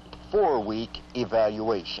extended 4-week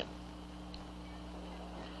evaluation.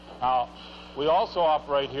 Now, we also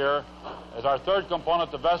operate here as our third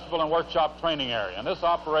component, the vestibule and workshop training area, and this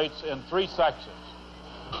operates in 3 sections.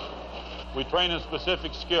 We train in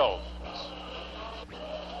specific skills.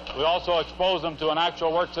 We also expose them to an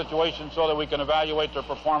actual work situation so that we can evaluate their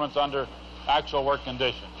performance under actual work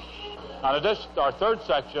conditions. Now, our third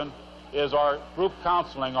section is our group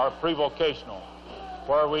counseling, our pre-vocational,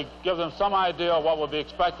 where we give them some idea of what will be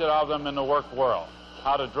expected of them in the work world,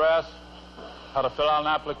 how to dress, how to fill out an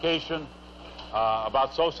application,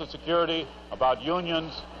 about Social Security, about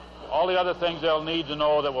unions, all the other things they'll need to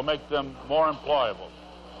know that will make them more employable.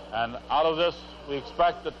 And out of this, we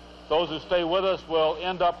expect that those who stay with us will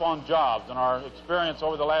end up on jobs, and our experience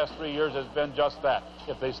over the last 3 years has been just that.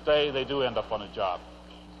 If they stay, they do end up on a job.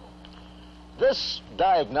 This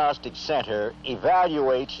diagnostic center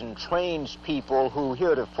evaluates and trains people who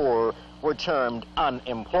heretofore were termed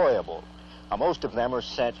unemployable. Now, most of them are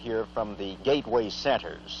sent here from the gateway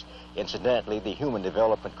centers. Incidentally, the Human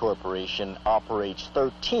Development Corporation operates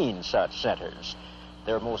 13 such centers.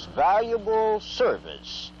 Their most valuable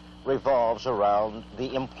service revolves around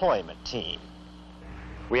the employment team.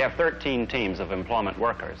 We have 13 teams of employment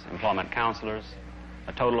workers, employment counselors,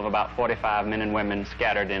 a total of about 45 men and women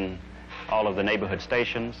scattered in all of the neighborhood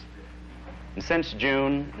stations. And since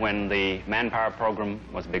June, when the manpower program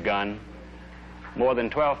was begun, more than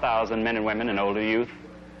 12,000 men and women and older youth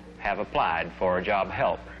have applied for job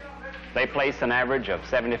help. They place an average of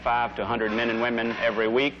 75 to 100 men and women every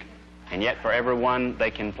week, and yet for every one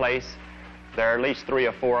they can place, there are at least 3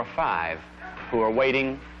 or 4 or 5 who are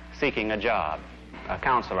waiting, seeking a job. A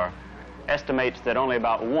counselor estimates that only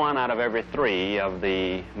about 1 out of every 3 of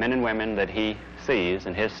the men and women that he sees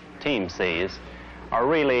and his team sees are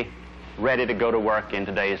really ready to go to work in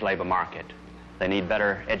today's labor market. They need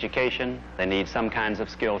better education, they need some kinds of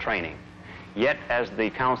skill training. Yet as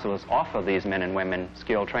the counselors offer these men and women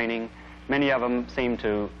skill training, many of them seem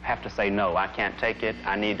to have to say, no, I can't take it,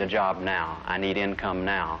 I need a job now, I need income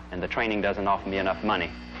now, and the training doesn't offer me enough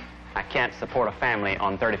money. I can't support a family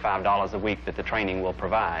on $35 a week that the training will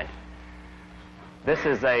provide. This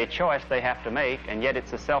is a choice they have to make, and yet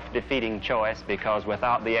it's a self-defeating choice, because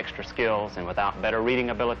without the extra skills and without better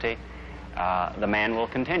reading ability, the man will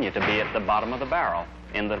continue to be at the bottom of the barrel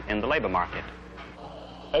in the labor market.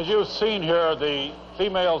 As you've seen here, the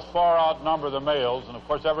females far outnumber the males, and of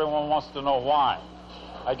course everyone wants to know why.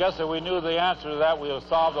 I guess if we knew the answer to that, we would have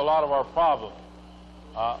solved a lot of our problems.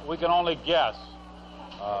 We can only guess.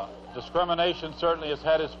 Discrimination certainly has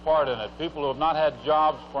had its part in it. People who have not had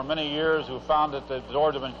jobs for many years, who found that the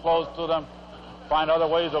doors have been closed to them, find other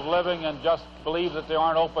ways of living and just believe that they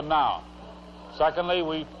aren't open now. Secondly,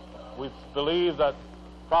 we believe that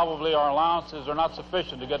probably our allowances are not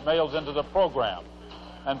sufficient to get males into the program.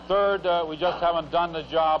 And third, we just haven't done the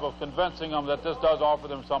job of convincing them that this does offer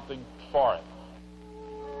them something for it.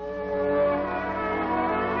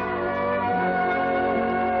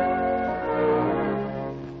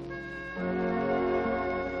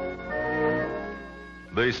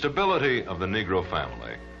 The stability of the Negro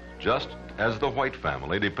family, just as the white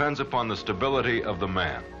family, depends upon the stability of the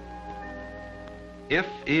man. If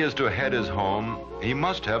he is to head his home, he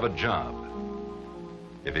must have a job.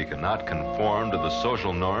 If he cannot conform to the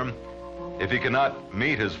social norm, if he cannot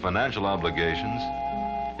meet his financial obligations,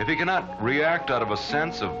 if he cannot react out of a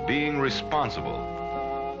sense of being responsible,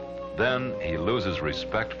 then he loses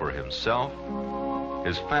respect for himself,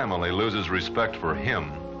 his family loses respect for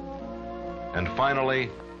him, and finally,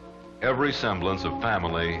 every semblance of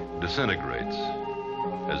family disintegrates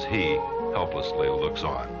as he helplessly looks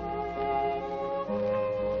on.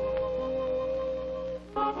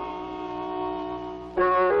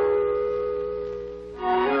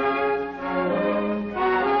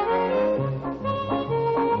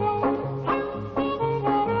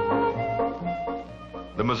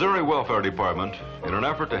 The Missouri Welfare Department, in an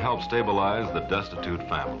effort to help stabilize the destitute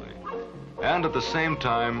family, and at the same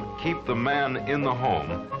time keep the man in the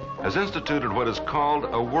home, has instituted what is called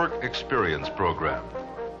a work experience program.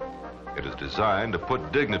 It is designed to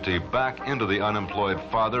put dignity back into the unemployed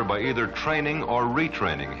father by either training or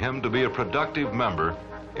retraining him to be a productive member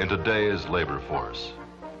in today's labor force.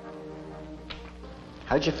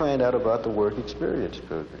 How'd you find out about the work experience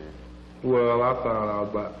program? Well, I found out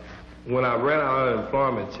about when I ran out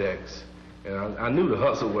unemployment checks, and I knew the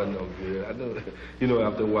hustle wasn't no good. I knew, you know,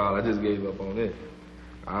 after a while, I just gave up on it.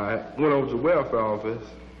 I went over to the welfare office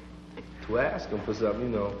to ask them for something, you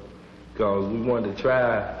know, because we wanted to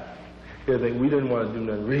try everything. We didn't want to do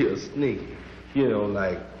nothing real sneaky, you know,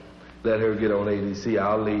 like let her get on ADC.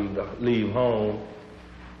 I'll leave home,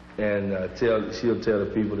 and she'll tell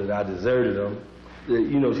the people that I deserted them.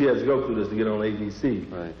 You know, she has to go through this to get on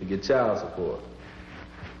ADC, right, to get child support.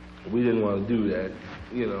 We didn't want to do that,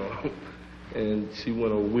 you know. And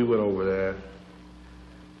we went over there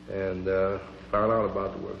and found out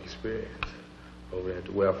about the work experience over at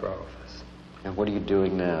the welfare office. And what are you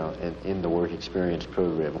doing now in the work experience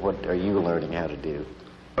program? What are you learning how to do?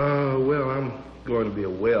 Well, I'm going to be a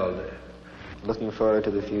welder. Looking forward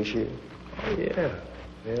to the future? Oh, yeah,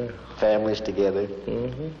 yeah. Families together?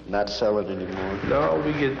 Mm-hmm. Not selling anymore? No,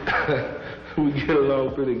 we get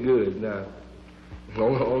along pretty good now. The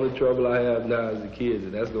only trouble I have now is the kids,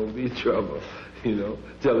 and that's going to be trouble, you know,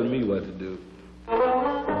 telling me what to do.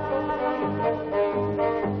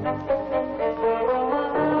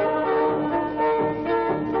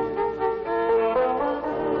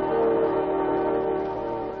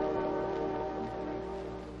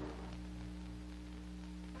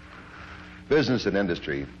 Business and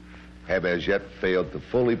industry have as yet failed to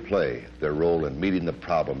fully play their role in meeting the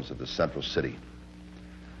problems of the central city.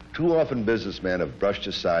 Too often businessmen have brushed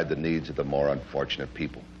aside the needs of the more unfortunate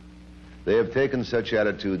people. They have taken such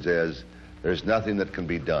attitudes as, there's nothing that can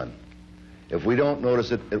be done. If we don't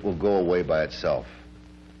notice it, it will go away by itself.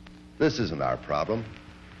 This isn't our problem.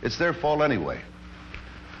 It's their fault anyway.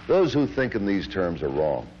 Those who think in these terms are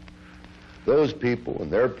wrong. Those people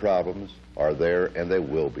and their problems are there, and they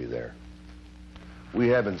will be there. We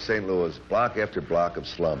have in St. Louis block after block of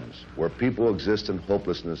slums where people exist in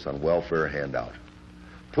hopelessness on welfare handout.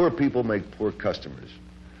 Poor people make poor customers.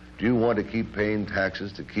 Do you want to keep paying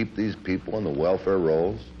taxes to keep these people on the welfare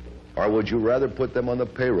rolls? Or would you rather put them on the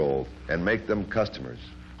payroll and make them customers?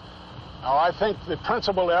 Now, I think the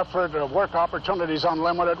principal effort of Work Opportunities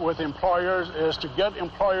Unlimited with employers is to get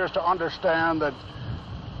employers to understand that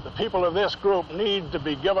the people of this group need to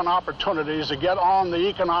be given opportunities to get on the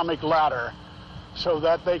economic ladder so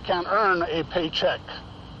that they can earn a paycheck,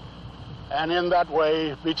 and in that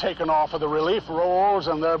way be taken off of the relief rolls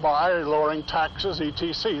and thereby lowering taxes,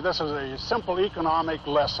 etc. This is a simple economic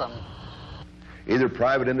lesson. Either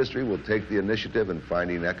private industry will take the initiative in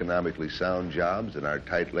finding economically sound jobs in our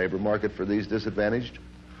tight labor market for these disadvantaged,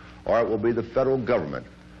 or it will be the federal government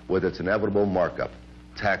with its inevitable markup,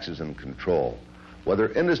 taxes, and control.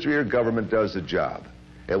 Whether industry or government does the job,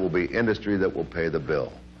 it will be industry that will pay the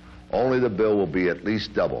bill. Only the bill will be at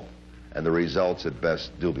least double, and the results at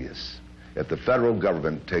best dubious, if the federal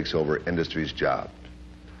government takes over industry's jobs.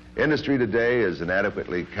 Industry today is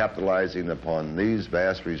inadequately capitalizing upon these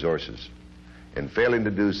vast resources. In failing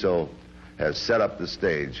to do so, has set up the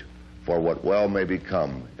stage for what well may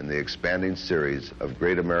become, in the expanding series of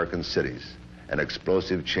great American cities, an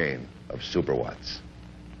explosive chain of superwatts.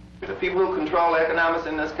 The people who control economics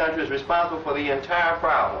in this country is responsible for the entire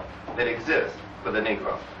problem that exists for the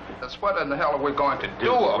Negro. That's what in the hell are we going to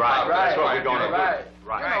do about this? That's what we're going to do.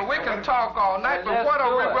 You know, we can talk all night, but what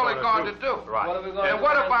are we really going to do? And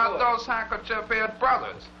what about those handkerchief-head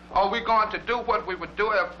brothers? Are we going to do what we would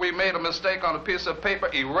do if we made a mistake on a piece of paper,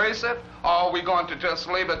 erase it? Or are we going to just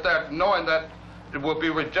leave it there knowing that it will be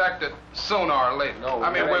rejected sooner or later?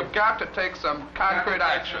 I mean, we've got to take some concrete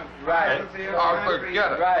action. Right. Or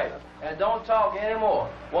forget it. Right. And don't talk anymore.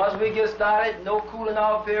 Once we get started, no cooling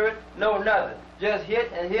off period, no nothing. Just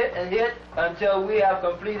hit and hit and hit until we have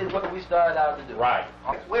completed what we started out to do. Right.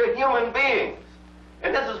 We're human beings.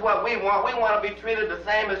 And this is what we want. We want to be treated the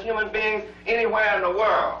same as human beings anywhere in the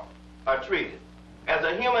world are treated. As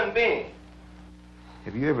a human being.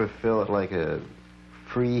 Have you ever felt like a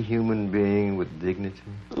free human being with dignity?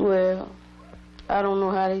 Well, I don't know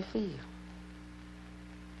how they feel.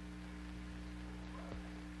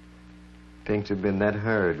 Things have been that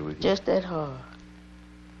hard with you? Just that hard.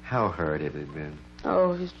 How hard have it been?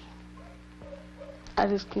 Oh, I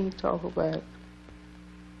just can't talk about it.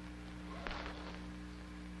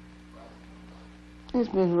 It's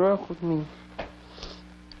been rough with me.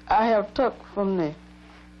 I have took from the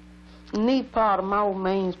knee part of my old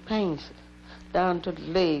man's pants down to the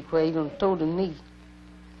leg where he done throw the knee.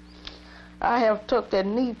 I have took that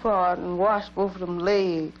knee part and washed both of them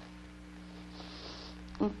legs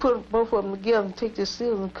and put both of them together and take the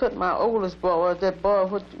scissors and cut my oldest boy, that boy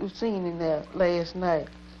what you seen in there last night,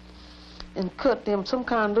 and cut them some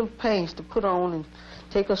kind of little pants to put on and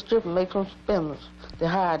take a strip and make some spindles to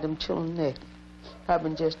hide them children's neck. I've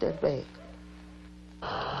been just that bad.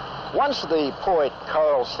 Once the poet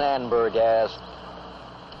Carl Sandburg asked,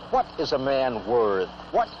 what is a man worth?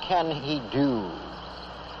 What can he do?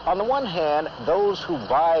 On the one hand, those who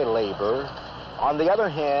buy labor. On the other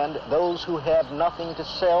hand, those who have nothing to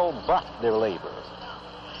sell but their labor.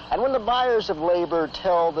 And when the buyers of labor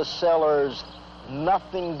tell the sellers,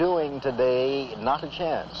 nothing doing today, not a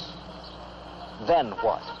chance, then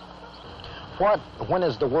what? What, when,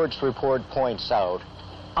 as the Wirtz report points out,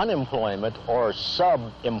 unemployment or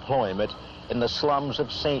sub-employment in the slums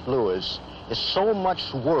of St. Louis is so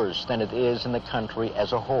much worse than it is in the country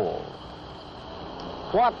as a whole?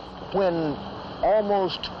 What, when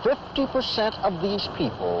almost 50% of these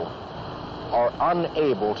people are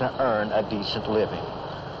unable to earn a decent living?